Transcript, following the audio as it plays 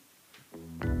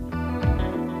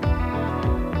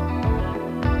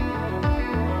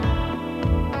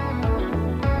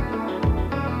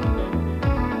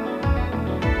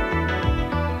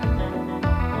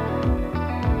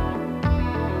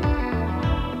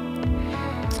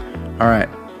All right.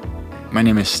 My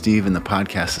name is Steve, and the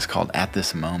podcast is called At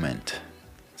This Moment.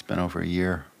 It's been over a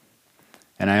year,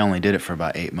 and I only did it for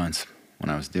about 8 months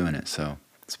when I was doing it, so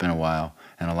it's been a while,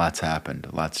 and a lot's happened,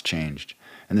 a lot's changed.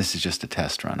 And this is just a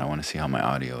test run. I want to see how my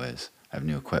audio is. I have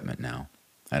new equipment now.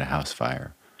 I had a house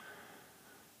fire.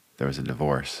 There was a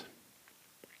divorce.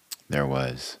 There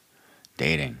was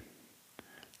dating.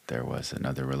 There was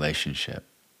another relationship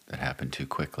that happened too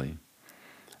quickly,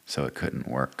 so it couldn't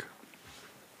work.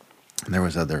 And there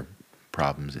was other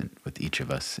problems with each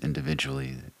of us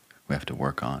individually that we have to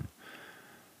work on.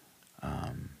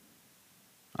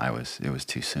 It was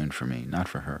too soon for me, not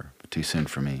for her, but too soon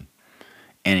for me.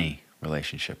 Any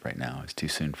relationship right now is too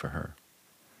soon for her.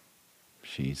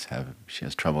 She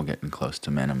has trouble getting close to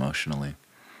men emotionally.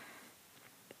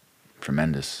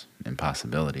 Tremendous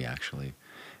impossibility, actually.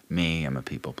 Me, I'm a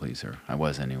people pleaser. I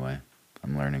was anyway.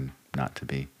 I'm learning not to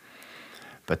be.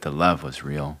 But the love was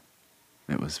real.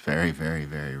 It was very, very,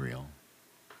 very real.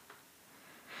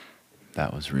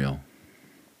 That was real.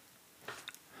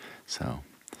 So,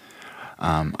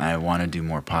 I want to do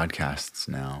more podcasts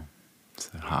now. It's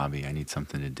a hobby. I need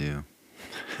something to do.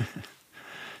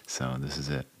 So this is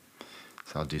it.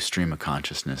 So I'll do stream of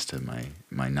consciousness to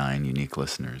my 9 unique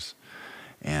listeners.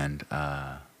 And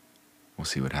we'll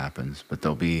see what happens. But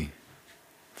they'll be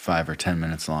 5 or 10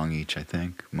 minutes long each, I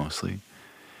think, mostly.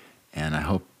 And I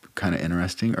hope kind of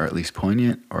interesting, or at least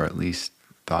poignant, or at least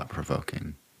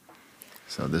thought-provoking.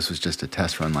 So this was just a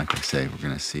test run, like I say. We're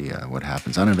going to see what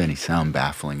happens. I don't have any sound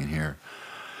baffling in here.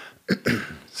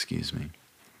 Excuse me.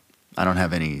 I don't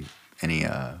have any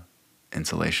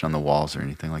insulation on the walls or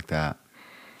anything like that.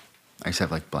 I just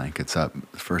have like blankets up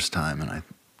the first time, and I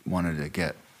wanted to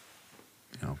get,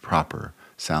 proper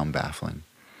sound baffling.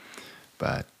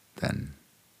 But then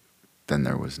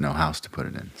there was no house to put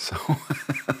it in. So,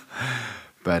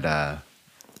 but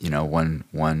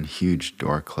one huge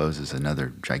door closes,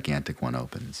 another gigantic one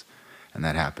opens, and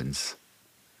that happens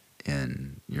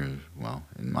in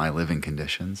my living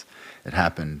conditions. It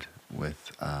happened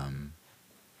with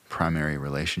primary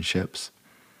relationships,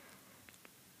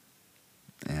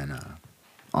 and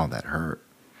all that hurt.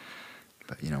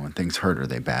 But when things hurt, are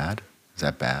they bad? Is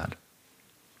that bad?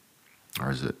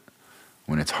 Or is it,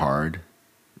 when it's hard,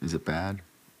 is it bad?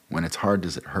 When it's hard,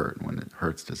 does it hurt? When it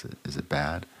hurts, is it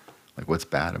bad? Like, what's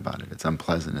bad about it? It's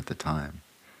unpleasant at the time,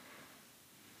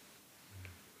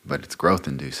 but it's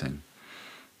growth-inducing.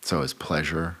 So is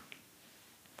pleasure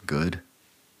good?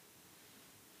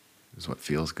 Is what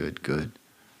feels good good?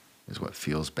 Is what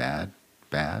feels bad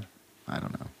bad? I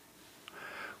don't know.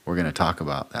 We're going to talk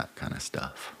about that kind of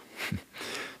stuff.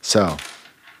 So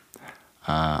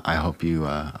I hope you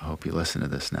listen to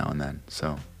this now and then.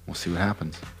 So we'll see what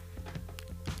happens.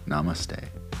 Namaste.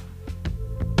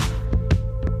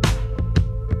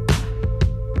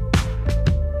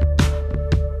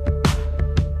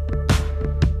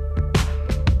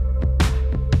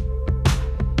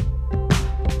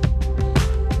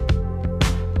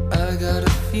 I got a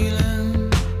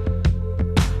feeling,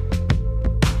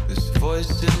 this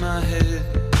voice in my head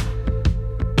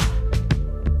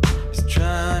is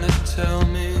trying to tell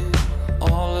me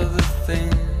all of the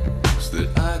things that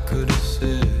I could have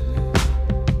said.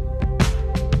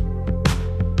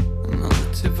 And on the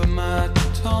tip of my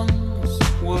tongue's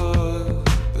word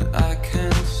that I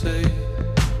can't say.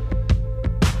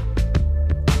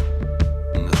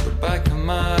 And at the back of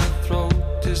my throat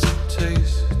is a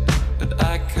taste that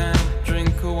I can't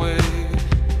drink away.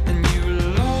 And you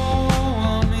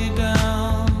lower me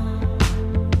down.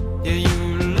 Yeah,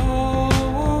 you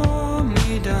lower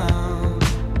me down.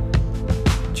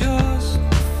 Just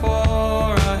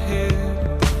before I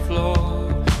hit the floor,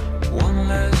 one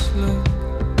last look,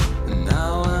 and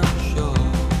now I'm sure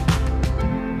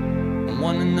I'm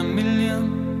one in a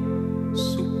million,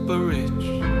 super rich.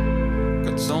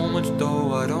 Got so much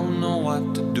dough, I don't know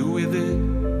what to do with it.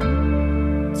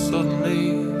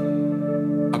 Suddenly,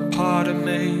 a part of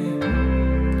me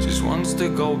just wants to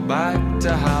go back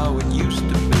to how it used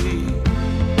to be.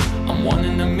 I'm one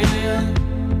in a million,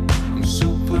 I'm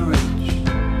super rich.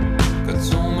 Got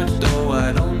so much dough,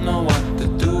 I don't know what to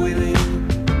do with it.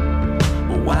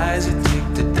 But why does it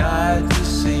take to die to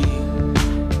see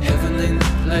heaven in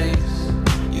the place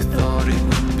you thought it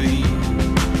would be?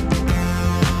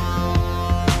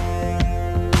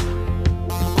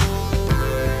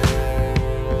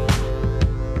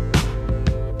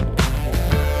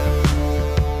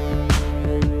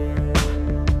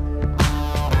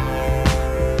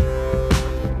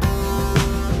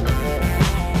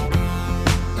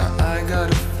 Now I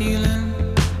got a feeling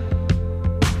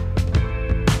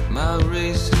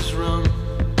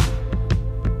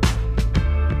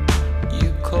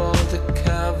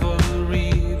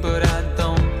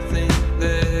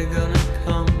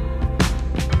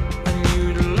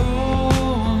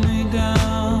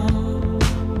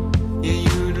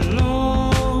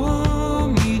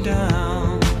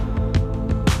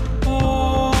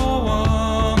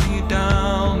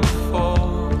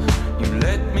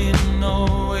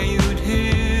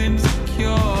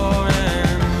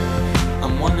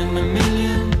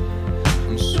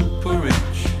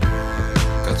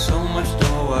so much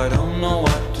dough, I don't know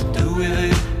what to do with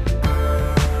it.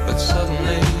 But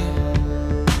suddenly,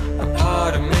 a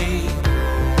part of me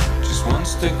just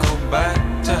wants to go back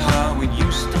to how it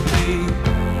used to be.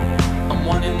 I'm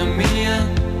one in a million,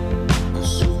 a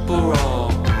super raw.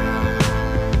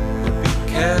 But be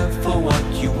careful what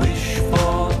you wish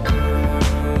for.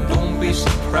 Don't be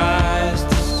surprised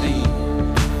to see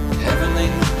heaven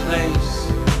in the place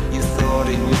you thought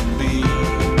it would be.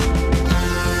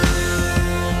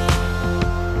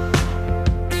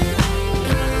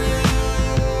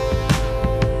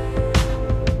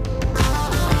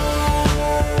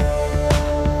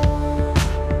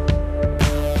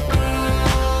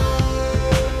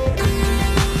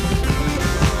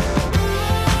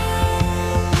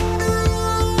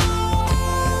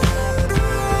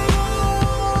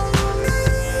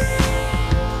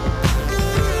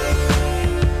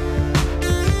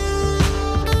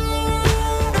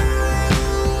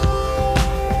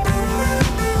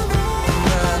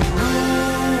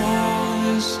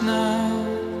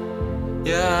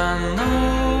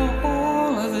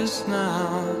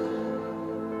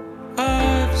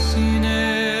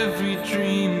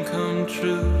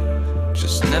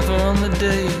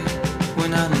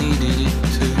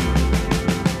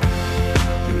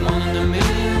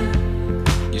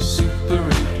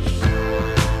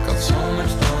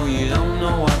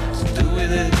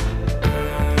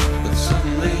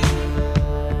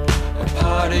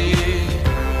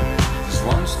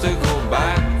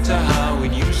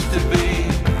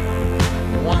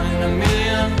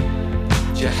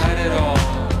 You had